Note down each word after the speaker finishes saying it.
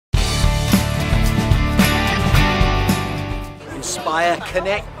inspire,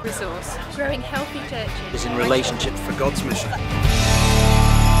 connect, resource, growing healthy churches is in relationship for God's mission.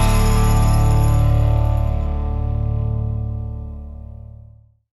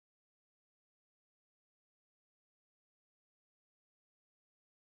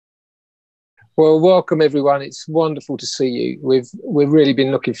 Well, welcome everyone. It's wonderful to see you. We've really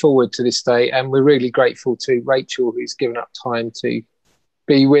been looking forward to this day, and we're really grateful to Rachel, who's given up time to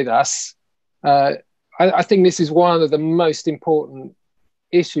be with us. I think this is one of the most important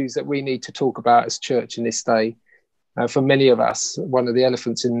issues that we need to talk about as church in this day. For many of us, one of the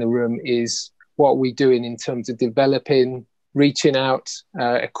elephants in the room is what we're doing in terms of developing, reaching out,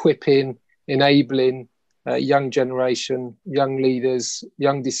 equipping, enabling young generation, young leaders,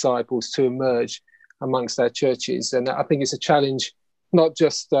 young disciples to emerge amongst our churches. And I think it's a challenge, not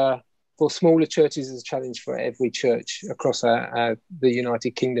just for smaller churches, it's a challenge for every church across the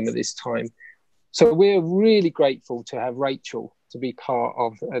United Kingdom at this time. So we're really grateful to have Rachel to be part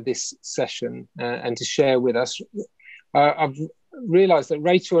of this session and to share with us. I've realised that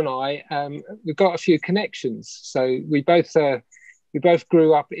Rachel and I, we've got a few connections. So we both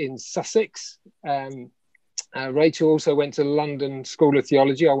grew up in Sussex. Rachel also went to London School of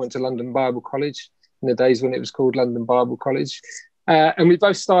Theology. I went to London Bible College in the days when it was called London Bible College. And we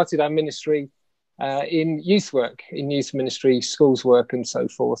both started our ministry in youth work, in youth ministry, schools work and so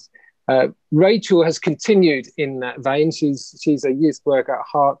forth. Rachel has continued in that vein. She's a youth worker at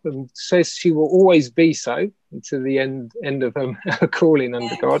heart and says she will always be so to the end of her calling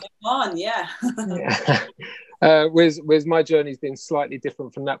under God. Come on, yeah. Whereas my journey's been slightly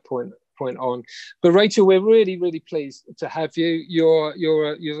different from that point on. But Rachel, we're really, really pleased to have you. You're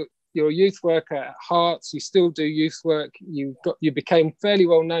a youth worker at heart. You still do youth work. You became fairly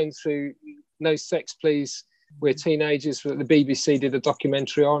well known through No Sex Please. We're teenagers that the BBC did a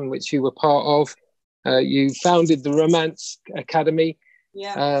documentary on, which you were part of. You founded the Romance Academy.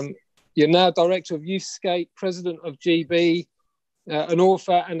 Yeah. You're now director of Youthscape, president of GB, an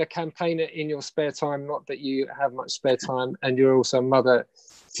author and a campaigner in your spare time. Not that you have much spare time, and you're also a mother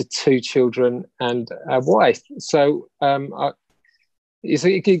to 2 children and a wife. So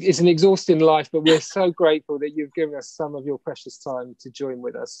it's an exhausting life, but we're so grateful that you've given us some of your precious time to join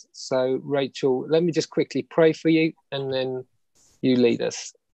with us. So Rachel, let me just quickly pray for you and then you lead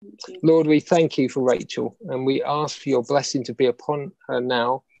us. Lord, we thank you for Rachel and we ask for your blessing to be upon her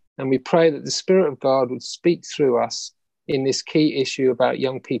now. And we pray that the Spirit of God would speak through us in this key issue about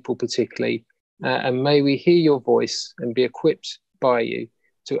young people particularly. And may we hear your voice and be equipped by you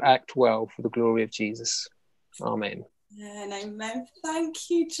to act well for the glory of Jesus. Amen. And amen. Thank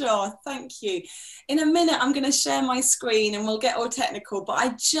you, John. Thank you. In a minute, I'm going to share my screen and we'll get all technical, but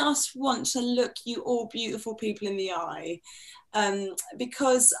I just want to look you all beautiful people in the eye.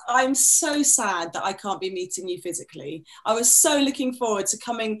 Because I'm so sad that I can't be meeting you physically. I was so looking forward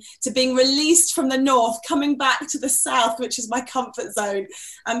to being released from the north, coming back to the south, which is my comfort zone.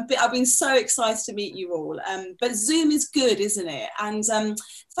 I've been so excited to meet you all. But Zoom is good, isn't it? And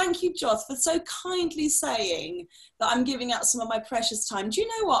thank you, Joth, for so kindly saying that I'm giving out some of my precious time. Do you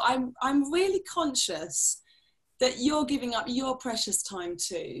know what? I'm really conscious that you're giving up your precious time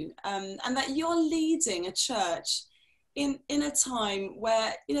too, and that you're leading a church in a time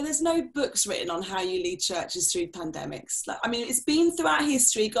where, there's no books written on how you lead churches through pandemics. It's been throughout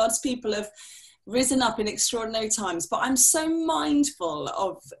history. God's people have risen up in extraordinary times, but I'm so mindful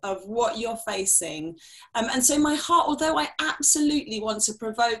of what you're facing. And so my heart, although I absolutely want to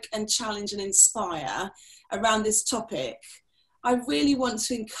provoke and challenge and inspire around this topic, I really want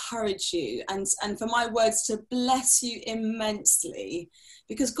to encourage you and for my words to bless you immensely,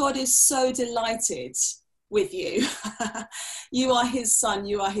 because God is so delighted with you. You are his son,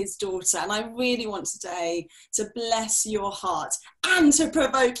 you are his daughter, and I really want today to bless your heart and to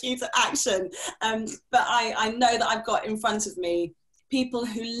provoke you to action. But I know that I've got in front of me people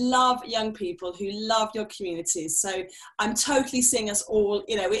who love young people, who love your communities. So I'm totally seeing us all,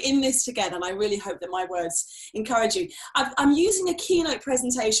 we're in this together, and I really hope that my words encourage you. I'm using a keynote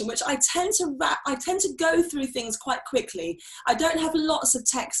presentation, which I tend to go through things quite quickly. I don't have lots of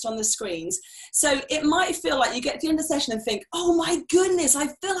text on the screens. So it might feel like you get to the end of the session and think, oh my goodness, I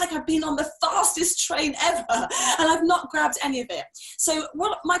feel like I've been on the fastest train ever, and I've not grabbed any of it. So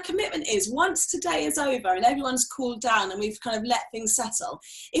what my commitment is, once today is over and everyone's cooled down and we've kind of let things settle,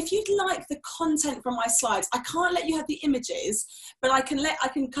 if you'd like the content from my slides, I can't let you have the images, but I can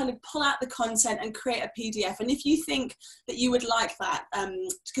kind of pull out the content and create a PDF. And if you think that you would like that,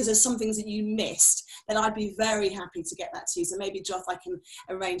 because there's some things that you missed, then I'd be very happy to get that to you. So maybe, Joth, I can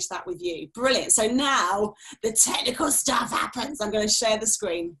arrange that with you. Brilliant. So now the technical stuff happens. I'm going to share the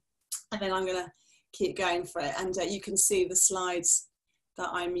screen and then I'm going to keep going for it. And you can see the slides that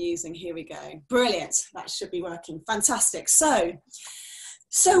I'm using. Here we go. Brilliant. That should be working. Fantastic. So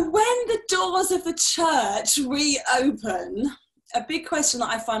when the doors of the church reopen, a big question that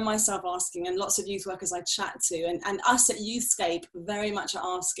I find myself asking, and lots of youth workers I chat to, and us at Youthscape very much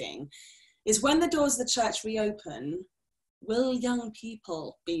are asking, is when the doors of the church reopen, will young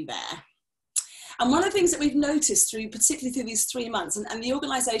people be there? And one of the things that we've noticed particularly through these 3 months, and the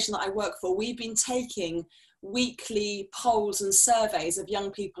organisation that I work for, we've been taking weekly polls and surveys of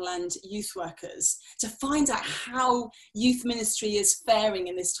young people and youth workers to find out how youth ministry is faring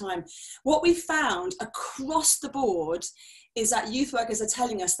in this time. What we found across the board is that youth workers are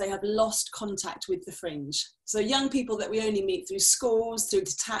telling us they have lost contact with the fringe. So young people that we only meet through schools, through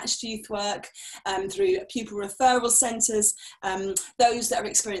detached youth work, through pupil referral centres, those that are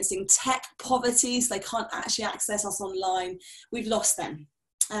experiencing tech poverty, so they can't actually access us online, we've lost them.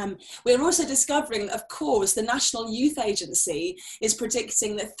 We're also discovering, of course, the National Youth Agency is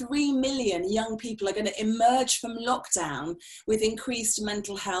predicting that 3 million young people are going to emerge from lockdown with increased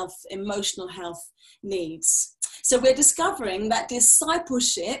mental health, emotional health needs. So we're discovering that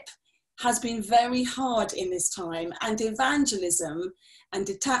discipleship has been very hard in this time, and evangelism and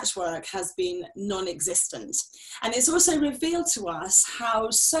detached work has been non-existent. And it's also revealed to us how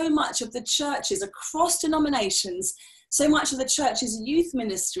so much of the churches across denominations, so much of the church's youth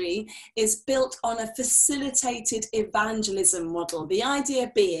ministry is built on a facilitated evangelism model. The idea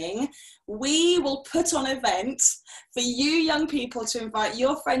being, we will put on events for you young people to invite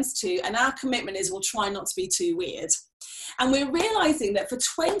your friends to, and our commitment is we'll try not to be too weird. And we're realizing that for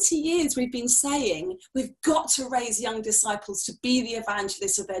 20 years we've been saying we've got to raise young disciples to be the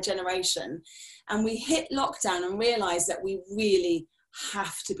evangelists of their generation. And we hit lockdown and realized that we really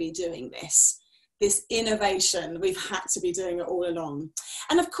have to be doing this innovation. We've had to be doing it all along.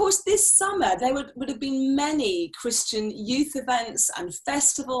 And of course, this summer, there would have been many Christian youth events and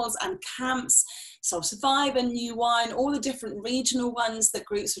festivals and camps, Soul Survivor, New Wine, all the different regional ones that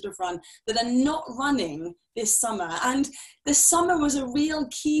groups would have run that are not running this summer. And the summer was a real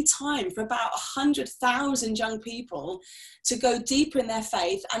key time for about 100,000 young people to go deeper in their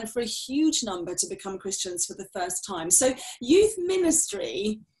faith and for a huge number to become Christians for the first time. So youth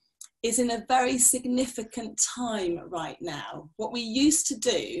ministry is in a very significant time right now. What we used to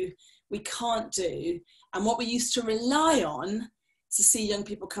do, we can't do. And what we used to rely on to see young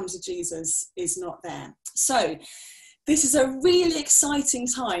people come to Jesus is not there. So this is a really exciting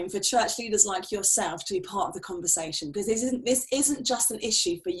time for church leaders like yourself to be part of the conversation, because this isn't just an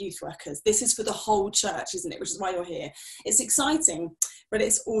issue for youth workers. This is for the whole church, isn't it? Which is why you're here. It's exciting, but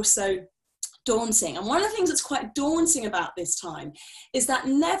it's also daunting. And one of the things that's quite daunting about this time is that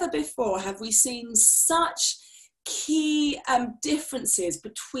never before have we seen such key differences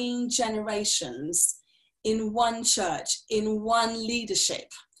between generations in one church, in one leadership.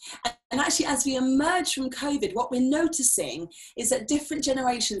 And actually, as we emerge from COVID, what we're noticing is that different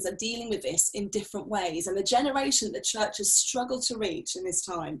generations are dealing with this in different ways. And the generation that the church has struggled to reach in this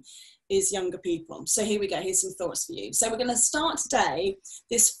time is younger people. So here we go, here's some thoughts for you. So we're going to start today,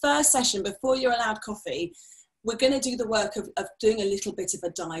 this first session, before you're allowed coffee, we're going to do the work of doing a little bit of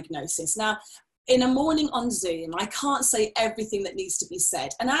a diagnosis. Now, in a morning on Zoom, I can't say everything that needs to be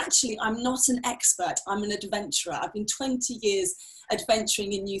said. And actually, I'm not an expert, I'm an adventurer. I've been 20 years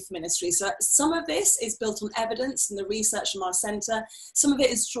adventuring in youth ministry. So some of this is built on evidence and the research from our centre. Some of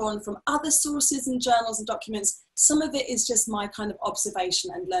it is drawn from other sources and journals and documents. Some of it is just my kind of observation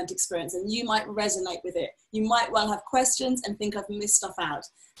and learned experience, and you might resonate with it. You might well have questions and think I've missed stuff out.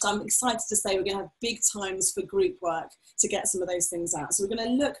 So I'm excited to say we're going to have big times for group work to get some of those things out. So we're going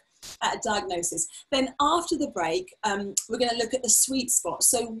to look at a diagnosis. Then after the break, we're going to look at the sweet spot.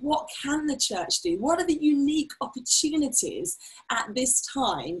 So what can the church do? What are the unique opportunities at this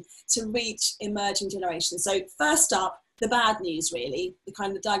time to reach emerging generations? So first up, the bad news really, the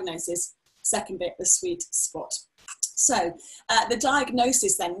kind of diagnosis. Second bit, the sweet spot. So the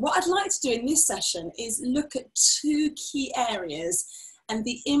diagnosis then, what I'd like to do in this session is look at two key areas and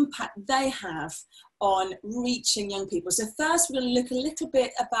the impact they have on reaching young people. So first, we're going to look a little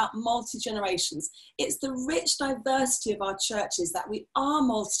bit about multi-generations. It's the rich diversity of our churches that we are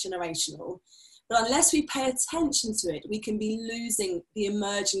multi-generational, but unless we pay attention to it, we can be losing the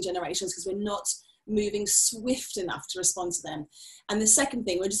emerging generations because we're not moving swift enough to respond to them. And the second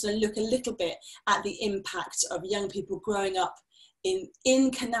thing, we're just going to look a little bit at the impact of young people growing up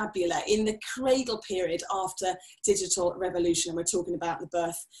in Cannabula, in the cradle period after digital revolution. And we're talking about the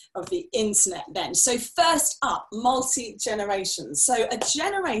birth of the internet then. So first up, multi-generations. So a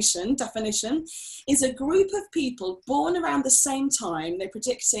generation, definition, is a group of people born around the same time. They're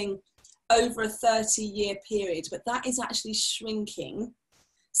predicting over a 30-year period, but that is actually shrinking.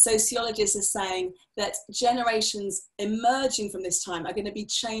 Sociologists are saying that generations emerging from this time are going to be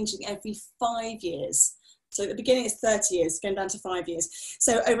changing every 5 years. So at the beginning it's 30 years, going down to 5 years.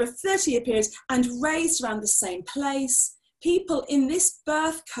 So over a 30-year period, and raised around the same place, people in this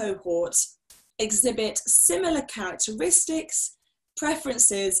birth cohort exhibit similar characteristics,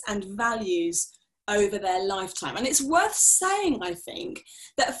 preferences, and values over their lifetime. And it's worth saying, I think,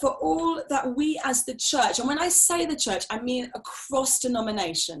 that for all that we as the church, and when I say the church, I mean across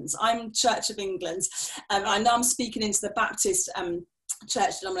denominations. I'm Church of England, and I know I'm speaking into the Baptist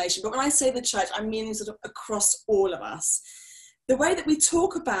church denomination, but when I say the church, I mean sort of across all of us. The way that we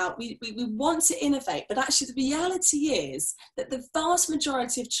talk about, we want to innovate, but actually the reality is that the vast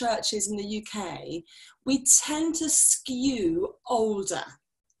majority of churches in the UK, we tend to skew older.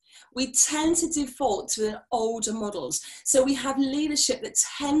 We tend to default to older models. So we have leadership that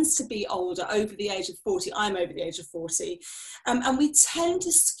tends to be older, over the age of 40. I'm over the age of 40. And we tend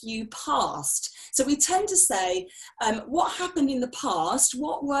to skew past. So we tend to say, what happened in the past,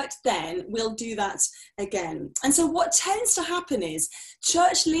 what worked then, we'll do that again. And so what tends to happen is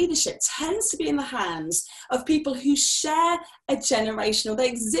church leadership tends to be in the hands of people who share a generation, or they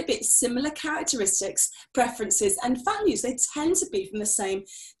exhibit similar characteristics, preferences, and values. They tend to be from the same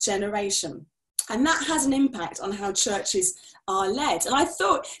generation. And that has an impact on how churches are led. And I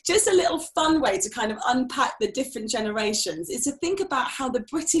thought just a little fun way to kind of unpack the different generations is to think about how the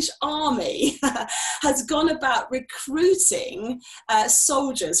British Army has gone about recruiting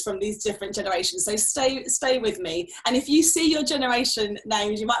soldiers from these different generations. So stay with me. And if you see your generation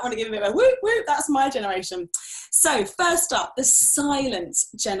names, you might want to give a bit of a whoop, whoop, that's my generation. So first up, the silent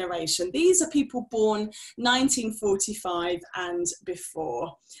generation. These are people born 1945 and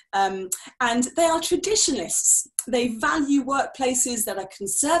before. And they are traditionalists. They value workplaces that are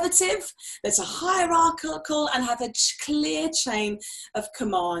conservative, that are hierarchical, and have a clear chain of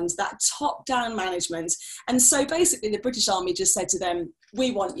command, that top-down management. And so basically the British Army just said to them,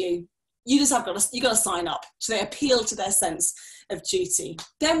 we want you. You got to sign up. So they appeal to their sense of duty.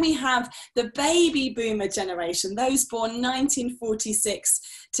 Then we have the baby boomer generation, those born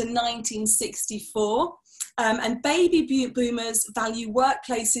 1946 to 1964. And baby boomers value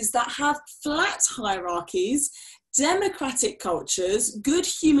workplaces that have flat hierarchies, democratic cultures, good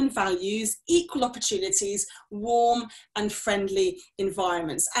human values, equal opportunities, warm and friendly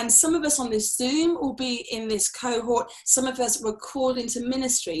environments. And some of us on this Zoom will be in this cohort. Some of us were called into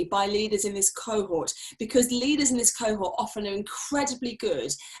ministry by leaders in this cohort, because leaders in this cohort often are incredibly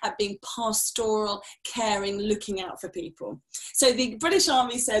good at being pastoral, caring, looking out for people. So the British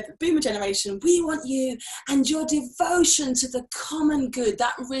Army said, boomer generation, we want you and your devotion to the common good.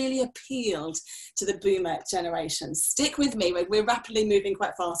 That really appealed to the boomer generation. Stick with me, we're rapidly moving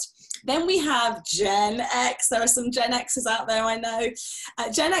quite fast. Then we have Gen X. There are some Gen Xers out there, I know.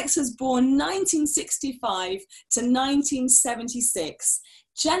 Gen X was born 1965 to 1976.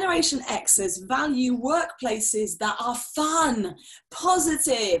 Generation Xers value workplaces that are fun,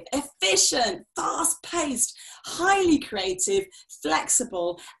 positive, efficient, fast-paced, highly creative,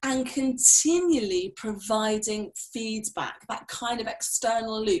 flexible, and continually providing feedback, that kind of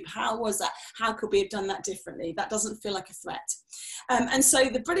external loop. How was that? How could we have done that differently? That doesn't feel like a threat. And so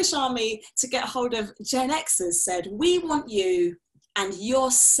the British Army, to get hold of Gen Xers, said, we want you and your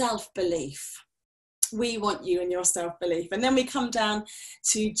self-belief. We want you and your self-belief. And then we come down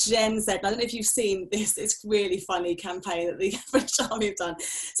to Gen Z. I don't know if you've seen this, it's really funny campaign that the British Army have done.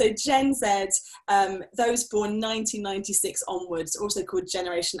 So Gen Z, those born 1996 onwards, also called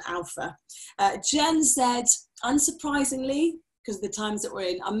Generation Alpha. Gen Z, unsurprisingly, because of the times that we're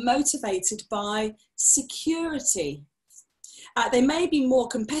in, are motivated by security. They may be more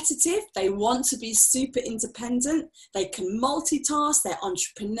competitive, they want to be super independent, they can multitask, they're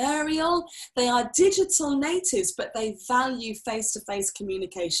entrepreneurial, they are digital natives, but they value face-to-face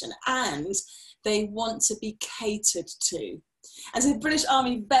communication, and they want to be catered to. And so the British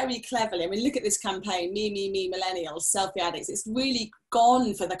Army very cleverly, I mean, look at this campaign, me, millennials, selfie addicts. It's really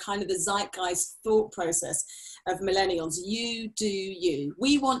gone for the kind of the zeitgeist thought process of millennials. You do you.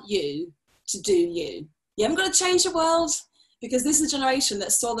 We want you to do you. You haven't got to change the world, because this is a generation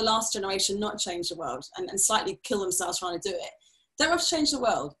that saw the last generation not change the world and slightly kill themselves trying to do it. Don't have to change the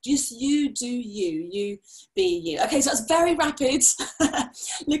world. Just you do you. You be you. Okay, so that's very rapid,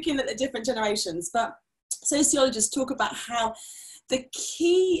 looking at the different generations. But sociologists talk about how the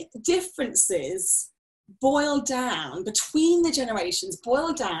key differences boil down between the generations,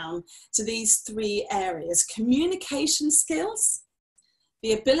 boil down to these three areas: communication skills,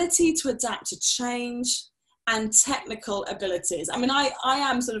 the ability to adapt to change, and technical abilities. I mean, I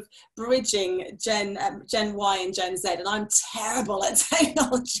am sort of bridging Gen Y and Gen Z, and I'm terrible at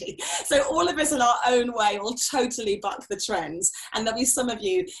technology. So all of us in our own way will totally buck the trends. And there'll be some of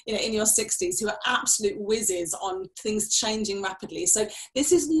you, in your 60s who are absolute whizzes on things changing rapidly. So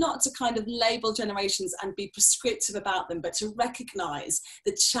this is not to kind of label generations and be prescriptive about them, but to recognize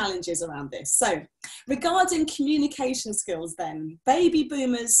the challenges around this. So regarding communication skills then, baby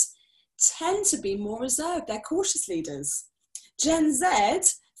boomers tend to be more reserved. They're cautious leaders. Gen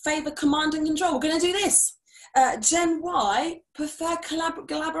Z favour command and control. We're going to do this. Gen Y prefer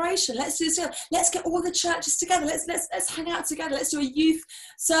collaboration. Let's do this together. Let's get all the churches together. Let's hang out together. Let's do a youth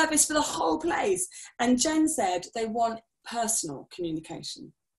service for the whole place. And Gen Z, they want personal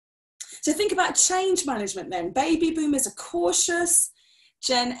communication. So think about change management then. Baby boomers are cautious.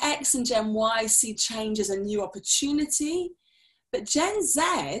 Gen X and Gen Y see change as a new opportunity. But Gen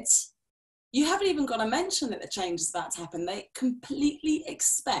Z, you haven't even got to mention that the change is about to happen. They completely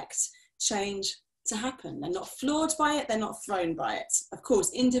expect change to happen. They're not floored by it. They're not thrown by it. Of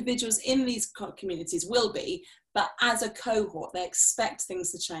course, individuals in these communities will be, but as a cohort, they expect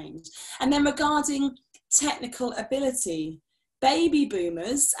things to change. And then regarding technical ability, baby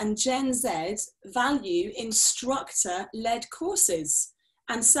boomers and Gen Z value instructor-led courses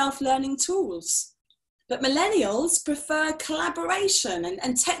and self-learning tools. But millennials prefer collaboration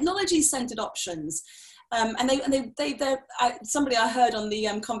and technology-centered options. Somebody I heard on the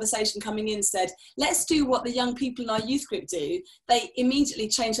conversation coming in said, let's do what the young people in our youth group do. They immediately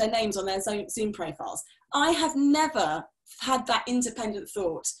change their names on their Zoom profiles. I have never had that independent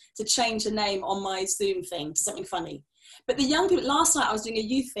thought to change a name on my Zoom thing to something funny. But the young people, last night I was doing a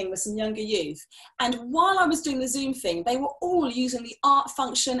youth thing with some younger youth, and while I was doing the Zoom thing, they were all using the art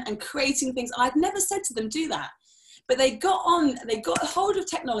function and creating things. I'd never said to them, do that. But they got a hold of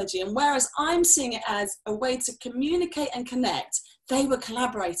technology, and whereas I'm seeing it as a way to communicate and connect, they were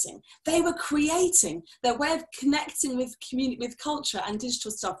collaborating. They were creating. Their way of connecting with culture and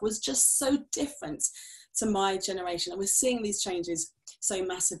digital stuff was just so different to my generation. And we're seeing these changes so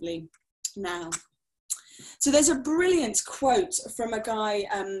massively now. So there's a brilliant quote from a guy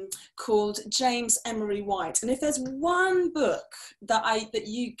called James Emery White. And if there's one book that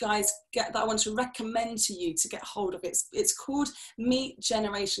you guys get that I want to recommend to you to get hold of, it's called Meet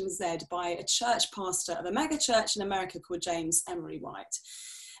Generation Z by a church pastor of a mega church in America called James Emery White.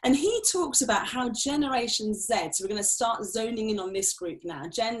 And he talks about how Generation Z, so we're going to start zoning in on this group now,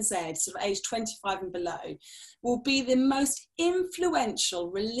 Gen Z, sort of age 25 and below, will be the most influential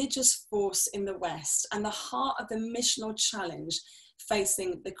religious force in the West and the heart of the missional challenge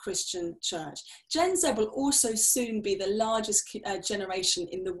facing the Christian church. Gen Z will also soon be the largest generation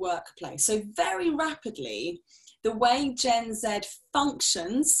in the workplace. So very rapidly, the way Gen Z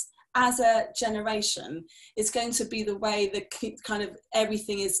functions as a generation is going to be the way that kind of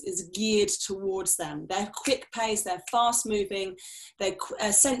everything is geared towards them. They're quick paced, they're fast moving, their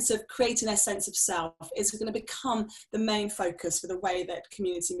sense of creating a sense of self is going to become the main focus for the way that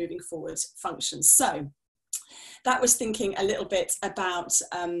community moving forward functions. So that was thinking a little bit about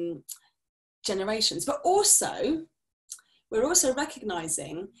generations, but also we're also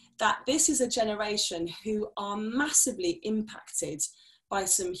recognizing that this is a generation who are massively impacted by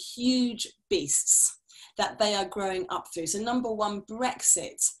some huge beasts that they are growing up through. So number one,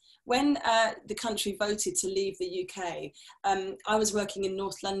 Brexit. When the country voted to leave the UK, I was working in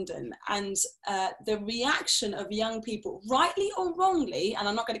North London, and the reaction of young people, rightly or wrongly, and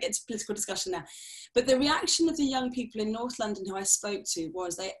I'm not going to get into political discussion now, but the reaction of the young people in North London who I spoke to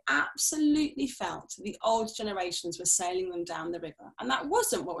was they absolutely felt the old generations were sailing them down the river. And that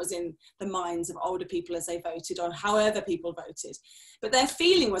wasn't what was in the minds of older people as they voted, or however people voted. But their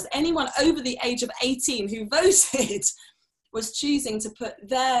feeling was anyone over the age of 18 who voted was choosing to put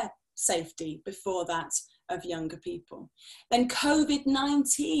their safety before that of younger people. Then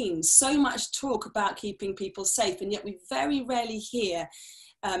COVID-19, so much talk about keeping people safe, and yet we very rarely hear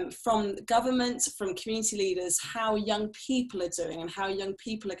from government, from community leaders, how young people are doing and how young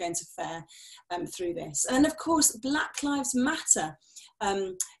people are going to fare through this. And of course, Black Lives Matter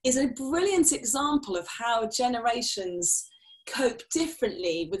is a brilliant example of how generations cope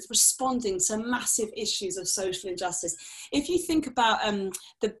differently with responding to massive issues of social injustice. If you think about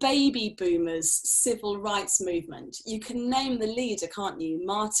the baby boomers civil rights movement, you can name the leader, can't you?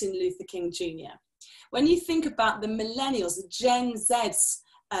 Martin Luther King Jr. When you think about the millennials, the Gen Z's,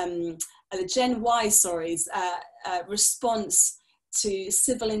 the Gen Y, response to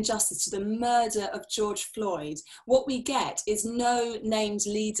civil injustice, to the murder of George Floyd, what we get is no named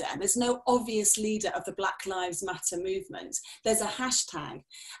leader. There's no obvious leader of the Black Lives Matter movement. There's a hashtag.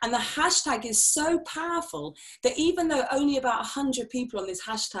 And the hashtag is so powerful that even though only about 100 people on this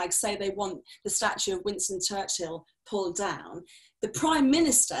hashtag say they want the statue of Winston Churchill pulled down, the Prime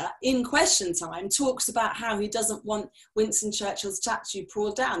Minister in question time talks about how he doesn't want Winston Churchill's statue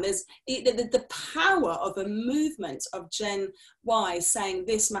pulled down. There's the power of a movement of Gen Y saying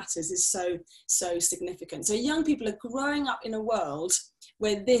this matters is so significant. So young people are growing up in a world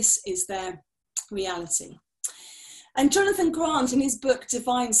where this is their reality. And Jonathan Grant, in his book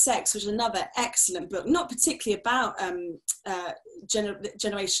Divine Sex, which is another excellent book, not particularly about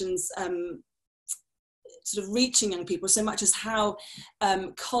generations sort of reaching young people so much as how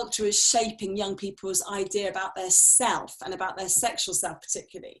culture is shaping young people's idea about their self and about their sexual self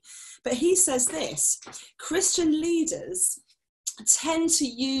particularly. But he says this: Christian leaders tend to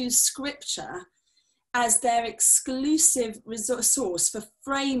use scripture as their exclusive source for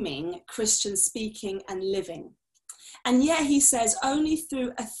framing Christian speaking and living. And yet he says only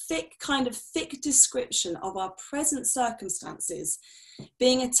through a thick description of our present circumstances,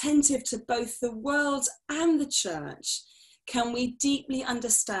 being attentive to both the world and the church, can we deeply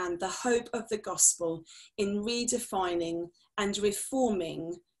understand the hope of the gospel in redefining and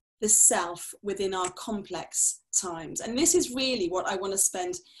reforming the self within our complex times. And this is really what I want to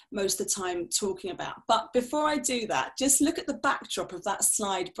spend most of the time talking about. But before I do that, just look at the backdrop of that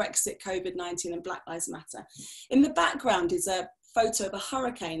slide, Brexit, COVID-19 and Black Lives Matter. In the background is a photo of a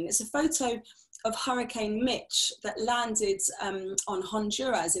hurricane. It's a photo of Hurricane Mitch that landed on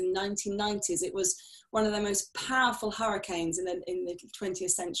Honduras in the 1990s. It was one of the most powerful hurricanes in the 20th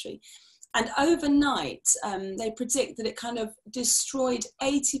century. And overnight, they predict that it kind of destroyed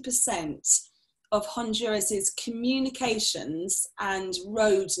 80% of Honduras's communications and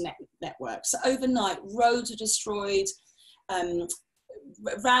road networks. So overnight, roads were destroyed,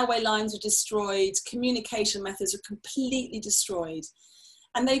 railway lines were destroyed, communication methods were completely destroyed.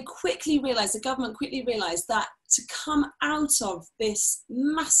 And they quickly realized, the government quickly realized that to come out of this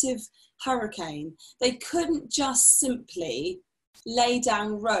massive hurricane, they couldn't just simply lay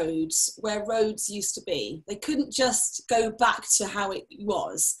down roads where roads used to be. They couldn't just go back to how it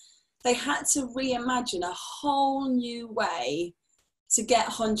was. They had to reimagine a whole new way to get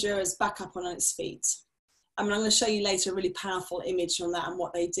Honduras back up on its feet. I mean, I'm going to show you later a really powerful image on that and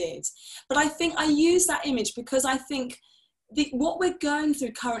what they did. But I think I use that image because I think what we're going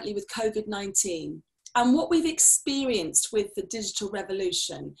through currently with COVID-19 and what we've experienced with the digital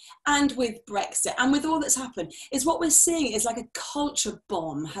revolution and with Brexit and with all that's happened is what we're seeing is like a culture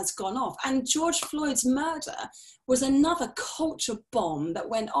bomb has gone off. And George Floyd's murder was another culture bomb that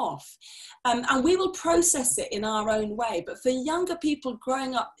went off. And we will process it in our own way. But for younger people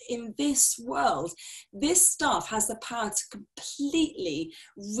growing up in this world, this stuff has the power to completely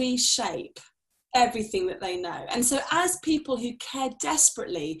reshape everything that they know. And so as people who care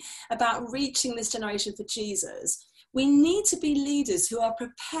desperately about reaching this generation for Jesus, we need to be leaders who are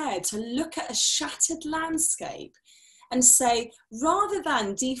prepared to look at a shattered landscape and say, rather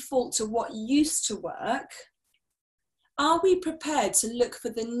than default to what used to work, are we prepared to look for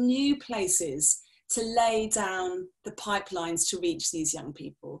the new places to lay down the pipelines to reach these young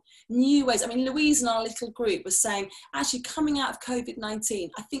people? New ways. I mean, Louise in our little group was saying, actually coming out of COVID-19,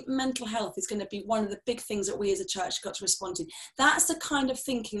 I think mental health is going to be one of the big things that we as a church got to respond to. That's the kind of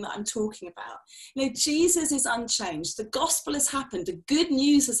thinking that I'm talking about. You know, Jesus is unchanged. The gospel has happened. The good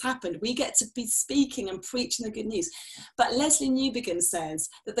news has happened. We get to be speaking and preaching the good news. But Leslie Newbigin says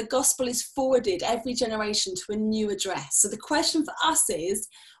that the gospel is forwarded every generation to a new address. So the question for us is,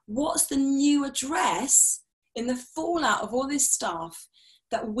 what's the new address in the fallout of all this stuff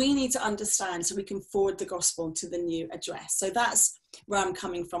that we need to understand so we can forward the gospel to the new address? So that's where I'm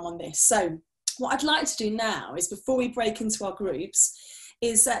coming from on this. So what I'd like to do now is, before we break into our groups,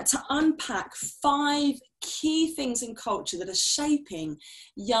 is to unpack 5 key things in culture that are shaping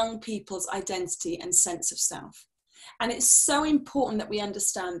young people's identity and sense of self. And it's so important that we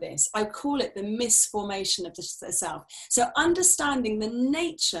understand this. I call it the misformation of the self. So understanding the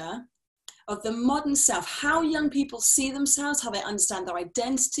nature of the modern self, how young people see themselves, how they understand their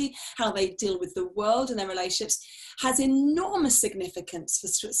identity, how they deal with the world and their relationships, has enormous significance for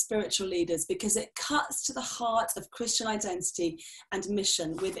spiritual leaders because it cuts to the heart of Christian identity and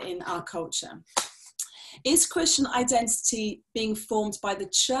mission within our culture. Is Christian identity being formed by the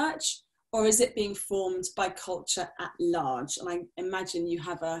church or is it being formed by culture at large? And I imagine you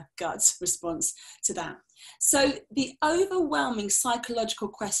have a gut response to that. So the overwhelming psychological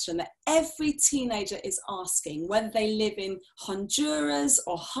question that every teenager is asking, whether they live in Honduras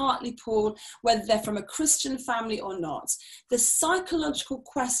or Hartlepool, whether they're from a Christian family or not, the psychological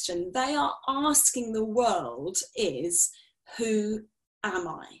question they are asking the world is, who am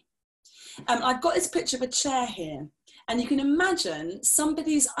I? I've got this picture of a chair here, and you can imagine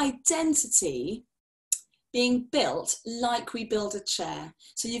somebody's identity being built like we build a chair.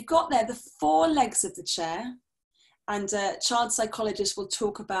 So you've got there the 4 legs of the chair, and child psychologists will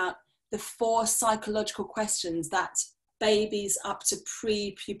talk about the 4 psychological questions that babies up to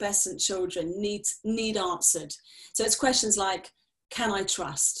pre-pubescent children need answered. So it's questions like, can I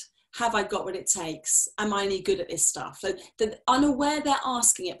trust? Have I got what it takes? Am I any good at this stuff? So they're unaware they're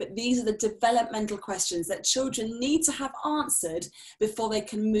asking it, but these are the developmental questions that children need to have answered before they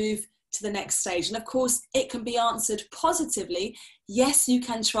can move to the next stage. And of course, it can be answered positively. Yes, you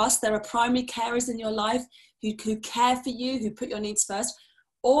can trust. There are primary carers in your life who care for you, who put your needs first,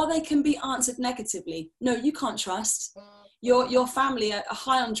 or they can be answered negatively. No, you can't trust. Your family are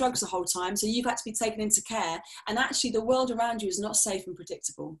high on drugs the whole time, so you've had to be taken into care, and actually the world around you is not safe and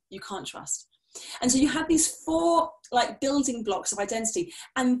predictable. You can't trust. And so you have these 4 like building blocks of identity,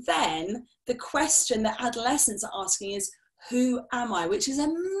 and then the question that adolescents are asking is, who am I? Which is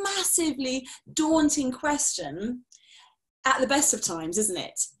a massively daunting question at the best of times, isn't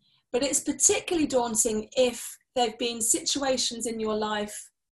it? But it's particularly daunting if there have been situations in your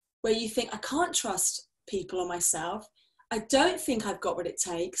life where you think, I can't trust people or myself. I don't think I've got what it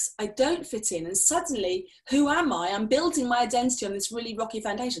takes. I don't fit in. And suddenly, who am I? I'm building my identity on this really rocky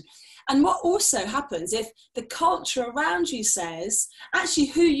foundation. And what also happens if the culture around you says, actually,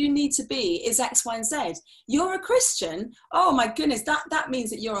 who you need to be is X, Y, and Z. You're a Christian. Oh my goodness, that means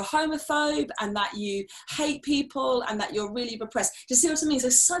that you're a homophobe and that you hate people and that you're really repressed. Do you see what I mean? So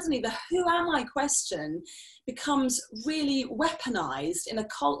suddenly the who am I question becomes really weaponized in a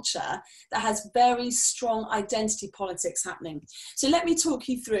culture that has very strong identity politics happening. So let me talk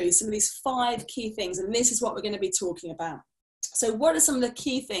you through some of these 5 key things, and this is what we're going to be talking about. So what are some of the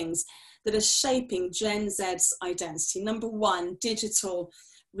key things that are shaping Gen Z's identity? Number 1, digital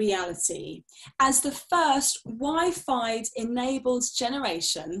reality. As the first Wi-Fi enabled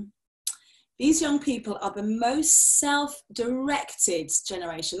generation, these young people are the most self-directed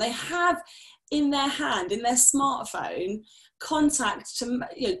generation. They have in their hand, in their smartphone, contact to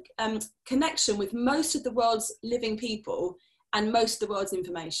connection with most of the world's living people and most of the world's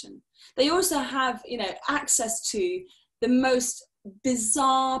information. They also have access to the most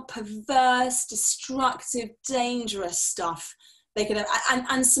bizarre, perverse, destructive, dangerous stuff they could have,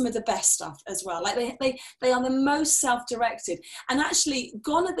 and some of the best stuff as well. Like they are the most self-directed. And actually,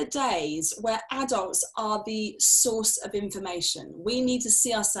 gone are the days where adults are the source of information. We need to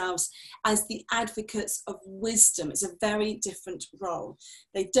see ourselves as the advocates of wisdom. It's a very different role.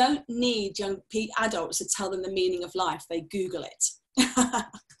 They don't need young adults to tell them the meaning of life. They Google it.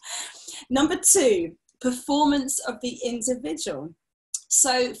 Number 2, performance of the individual.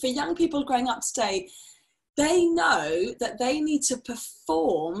 So for young people growing up today, they know that they need to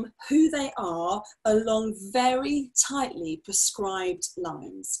perform who they are along very tightly prescribed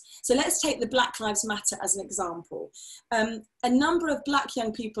lines. So let's take the Black Lives Matter as an example. A number of Black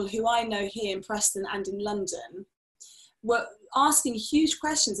young people who I know here in Preston and in London were asking huge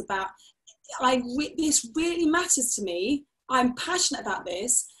questions about, this really matters to me, I'm passionate about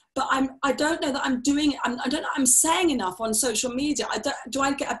this, but I don't know that I'm doing it. I don't know I'm saying enough on social media. Do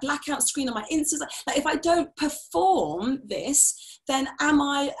I get a blackout screen on my Insta? Like if I don't perform this, then am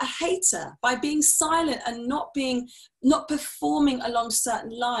I a hater by being silent and not performing along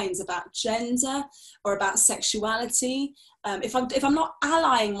certain lines about gender or about sexuality? If I'm not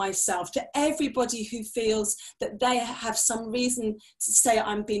allying myself to everybody who feels that they have some reason to say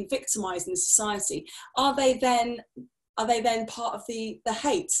I'm being victimized in society, are they then part of the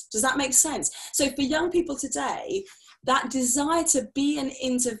hate? Does that make sense? So for young people today, that desire to be an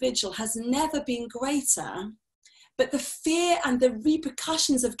individual has never been greater, but the fear and the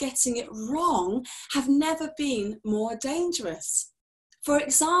repercussions of getting it wrong have never been more dangerous. For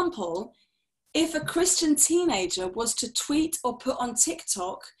example, if a Christian teenager was to tweet or put on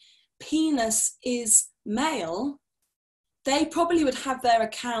TikTok, penis is male, they probably would have their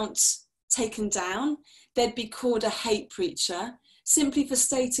account taken down. They'd be called a hate preacher simply for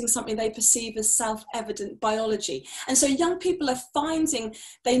stating something they perceive as self-evident biology. And so young people are finding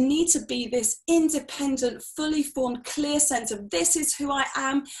they need to be this independent, fully formed, clear sense of this is who I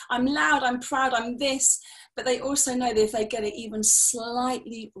am, I'm loud, I'm proud, I'm this. but they also know that if they get it even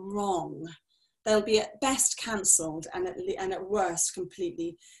slightly wrong, they'll be at best cancelled and at worst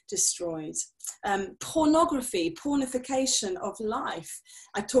completely destroyed. Pornography, pornification of life.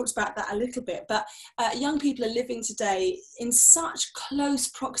 I talked about that a little bit, but young people are living today in such close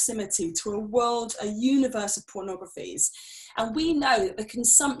proximity to a universe of pornographies. And we know that the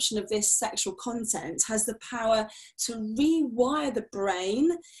consumption of this sexual content has the power to rewire the brain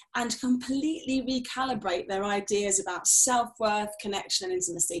and completely recalibrate their ideas about self-worth, connection, and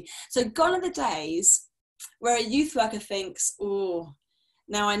intimacy. So gone are the days where a youth worker thinks, oh,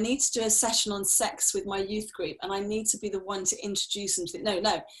 now I need to do a session on sex with my youth group and I need to be the one to introduce them to it.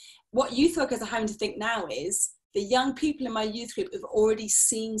 No. What youth workers are having to think now is, the young people in my youth group have already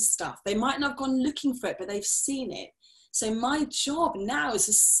seen stuff. They might not have gone looking for it, but they've seen it. So my job now is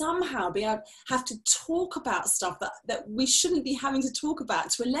to somehow have to talk about stuff that we shouldn't be having to talk about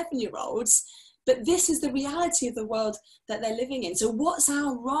to 11-year-olds, but this is the reality of the world that they're living in. So what's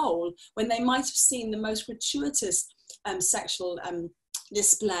our role when they might have seen the most gratuitous sexual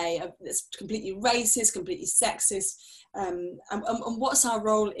display of that's completely racist, completely sexist, and what's our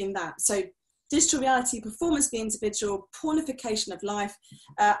role in that? So digital reality, performance of the individual, pornification of life.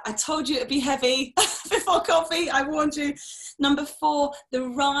 I told you it'd be heavy before coffee, I warned you. Number 4, the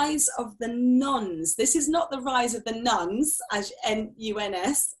rise of the nuns. This is not the rise of the nuns, as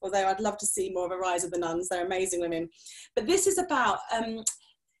N-U-N-S, although I'd love to see more of a rise of the nuns. They're amazing women. But this is about,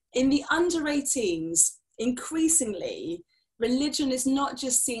 in the under 18s, increasingly, religion is not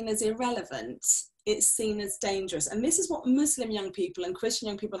just seen as irrelevant, it's seen as dangerous. And this is what Muslim young people and Christian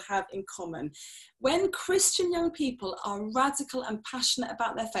young people have in common. When Christian young people are radical and passionate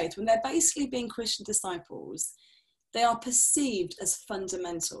about their faith, when they're basically being Christian disciples, they are perceived as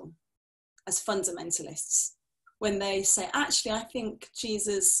fundamental, as fundamentalists. When they say, actually, I think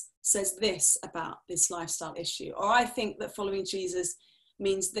Jesus says this about this lifestyle issue, or I think that following Jesus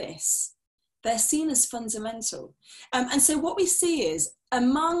means this. They're seen as fundamental. And so what we see is,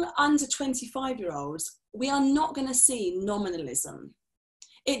 among under 25-year-olds, we are not going to see nominalism.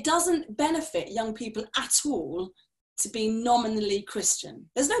 It doesn't benefit young people at all to be nominally Christian.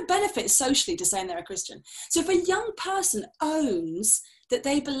 There's no benefit socially to saying they're a Christian. So if a young person owns that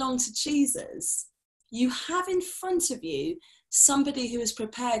they belong to Jesus, you have in front of you somebody who is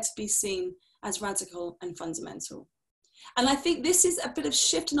prepared to be seen as radical and fundamental. And I think this is a bit of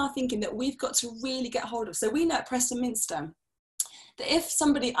shift in our thinking that we've got to really get hold of. So we know at Preston Minster that if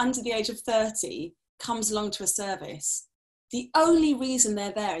somebody under the age of 30 comes along to a service, the only reason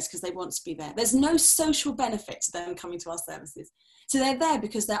they're there is because they want to be there. There's no social benefit to them coming to our services. So they're there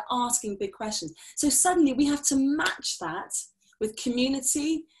because they're asking big questions. So suddenly we have to match that with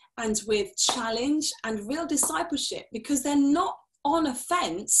community and with challenge and real discipleship, because they're not on a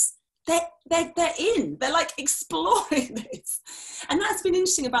fence. They're in, they're like exploring this. And that's been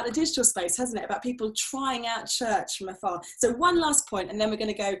interesting about the digital space, hasn't it? About people trying out church from afar. So one last point, and then we're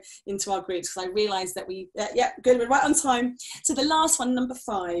going to go into our groups, because I realised that good, we're right on time. So the last one, number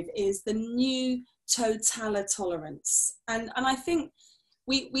 5, is the new totalitolerance. And I think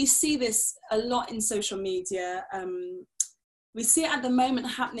we see this a lot in social media. We see it at the moment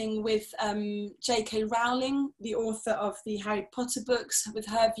happening with J.K. Rowling, the author of the Harry Potter books, with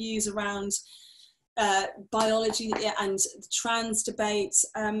her views around biology and the trans debate.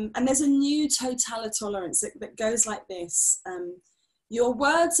 And there's a new totalitolerance that goes like this. Your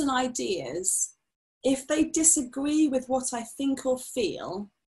words and ideas, if they disagree with what I think or feel,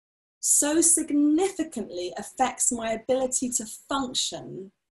 so significantly affects my ability to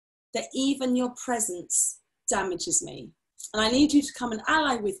function that even your presence damages me. And I need you to come and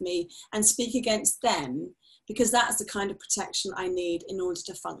ally with me and speak against them, because that's the kind of protection I need in order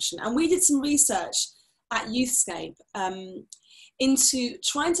to function. And we did some research at Youthscape into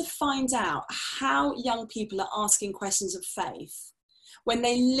trying to find out how young people are asking questions of faith when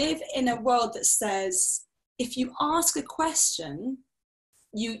they live in a world that says, if you ask a question,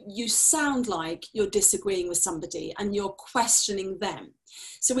 you sound like you're disagreeing with somebody and you're questioning them.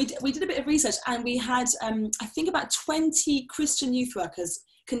 So we did a bit of research, and we had, I think, about 20 Christian youth workers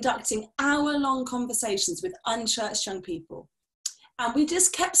conducting hour-long conversations with unchurched young people. And we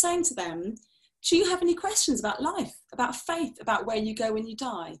just kept saying to them, do you have any questions about life, about faith, about where you go when you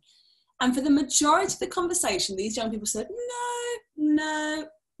die? And for the majority of the conversation, these young people said, no,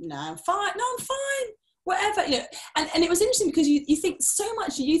 I'm fine, whatever, you know. And it was interesting, because you think so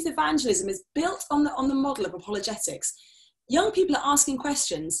much youth evangelism is built on the model of apologetics. Young people are asking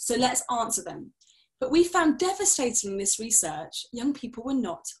questions, so let's answer them. But we found devastating in this research, young people were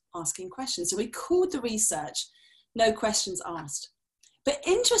not asking questions. So we called the research No Questions Asked. But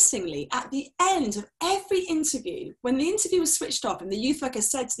interestingly, at the end of every interview, when the interview was switched off and the youth worker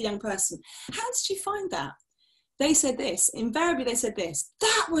said to the young person, how did you find that? They said this, invariably they said this,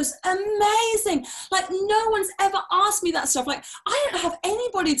 that was amazing. Like, no one's ever asked me that stuff. Like, I don't have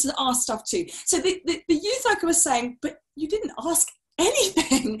anybody to ask stuff to. So the youth worker was saying, but you didn't ask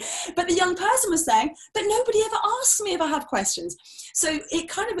anything. But the young person was saying, but nobody ever asks me if I have questions. So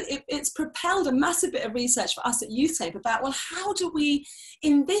it's propelled a massive bit of research for us at Youth Tape about, well, how do we,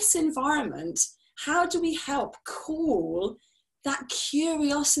 in this environment, how do we help call that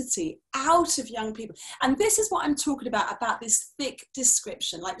curiosity out of young people? And this is what I'm talking about this thick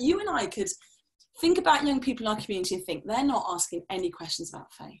description. Like, you and I could think about young people in our community and think they're not asking any questions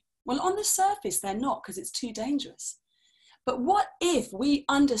about faith. Well, on the surface, they're not, because it's too dangerous. But what if we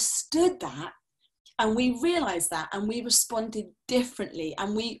understood that and we realized that and we responded differently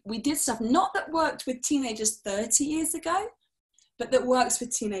and we did stuff not that worked with teenagers 30 years ago, but that works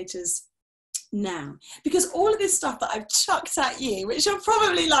with teenagers now? Because all of this stuff that I've chucked at you, which you're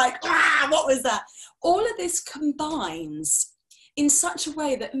probably like, what was that? All of this combines in such a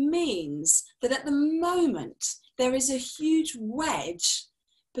way that means that at the moment there is a huge wedge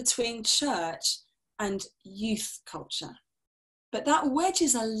between church and youth culture. But that wedge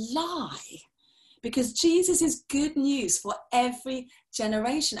is a lie, because Jesus is good news for every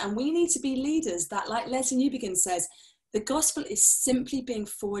generation. And we need to be leaders that, like Leslie Newbegin says, the gospel is simply being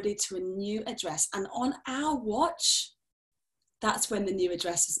forwarded to a new address. And on our watch, that's when the new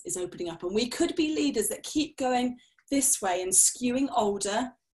address is opening up. And we could be leaders that keep going this way and skewing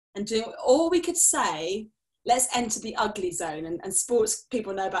older and doing, or we could say, let's enter the ugly zone. And sports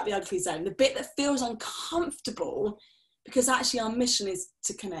people know about the ugly zone, the bit that feels uncomfortable, because actually our mission is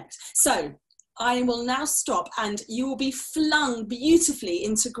to connect. So I will now stop and you will be flung beautifully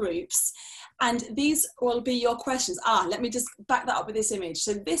into groups. And these will be your questions. Let me just back that up with this image.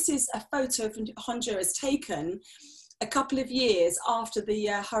 So this is a photo of Honduras taken a couple of years after the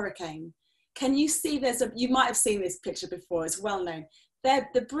hurricane. Can you see you might have seen this picture before, it's well known.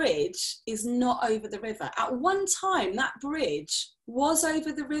 The bridge is not over the river. At one time, that bridge was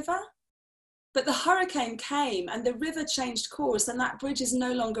over the river, but the hurricane came and the river changed course and that bridge is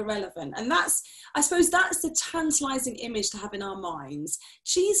no longer relevant. And I suppose that's the tantalizing image to have in our minds.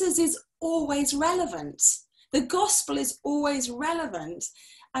 Jesus is always relevant. The gospel is always relevant.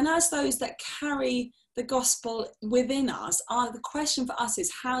 And as those that carry the gospel within us, the question for us is,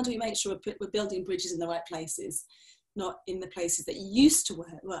 how do we make sure we're building bridges in the right places, not in the places that used to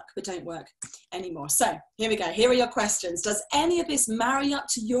work but don't work anymore? So here we go. Here are your questions. Does any of this marry up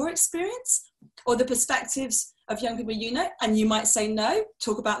to your experience or the perspectives of young people you know? And you might say no.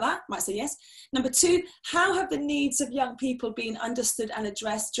 Talk about that. Might say yes. Number 2, how have the needs of young people been understood and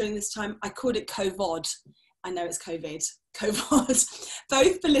addressed during this time? I called it COVID. I know it's COVID,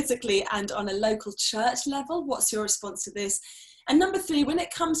 both politically and on a local church level. What's your response to this? And number 3, when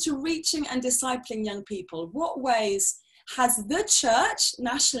it comes to reaching and discipling young people, what ways has the church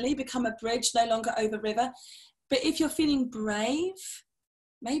nationally become a bridge, no longer over river? But if you're feeling brave,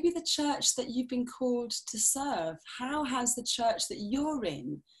 maybe the church that you've been called to serve, how has the church that you're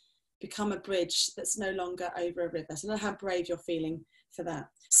in become a bridge that's no longer over a river? So I don't know how brave you're feeling for that.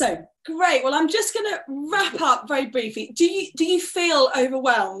 So great. Well, I'm just going to wrap up very briefly. Do you feel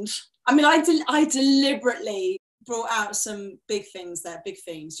overwhelmed? I mean, I deliberately brought out some big things there, big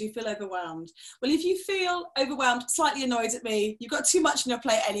themes. Do you feel overwhelmed? Well, if you feel overwhelmed, slightly annoyed at me, you've got too much on your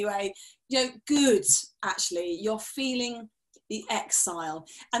plate anyway, good, actually, you're feeling the exile.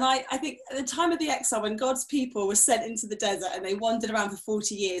 And I think at the time of the exile, when God's people were sent into the desert and they wandered around for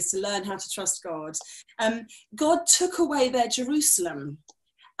 40 years to learn how to trust God, God took away their Jerusalem.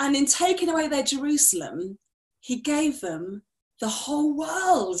 And in taking away their Jerusalem, he gave them the whole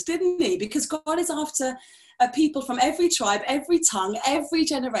world, didn't he? Because God is after people from every tribe, every tongue, every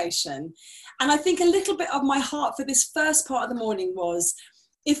generation. And I think a little bit of my heart for this first part of the morning was,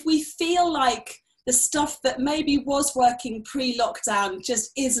 if we feel like the stuff that maybe was working pre-lockdown just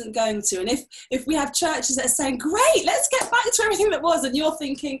isn't going to, and if we have churches that are saying, great, let's get back to everything that was, and you're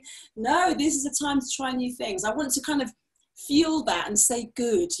thinking, no, this is a time to try new things. I want to kind of fuel that and say,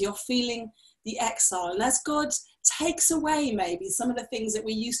 good, you're feeling the exile. And as God takes away maybe some of the things that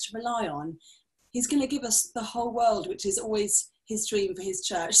we used to rely on, he's going to give us the whole world, which is always his dream for his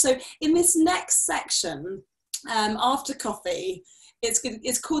church. So in this next section, after coffee,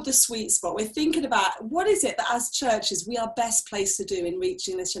 it's called the sweet spot. We're thinking about what is it that as churches we are best placed to do in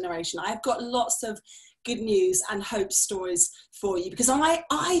reaching this generation. I've got lots of good news and hope stories for you, because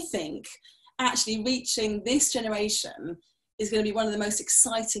I think actually reaching this generation is going to be one of the most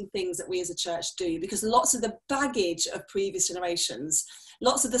exciting things that we as a church do, because lots of the baggage of previous generations,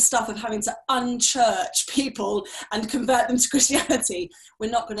 lots of the stuff of having to unchurch people and convert them to Christianity,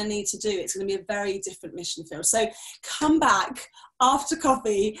 we're not going to need to do. It's going to be a very different mission field. So come back after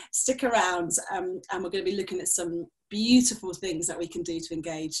coffee, stick around, and we're going to be looking at some beautiful things that we can do to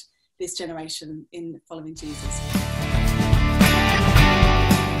engage this generation in following Jesus.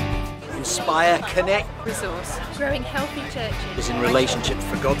 Inspire, connect Resource. Growing healthy churches. is in relationship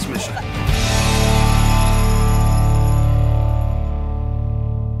for God's mission.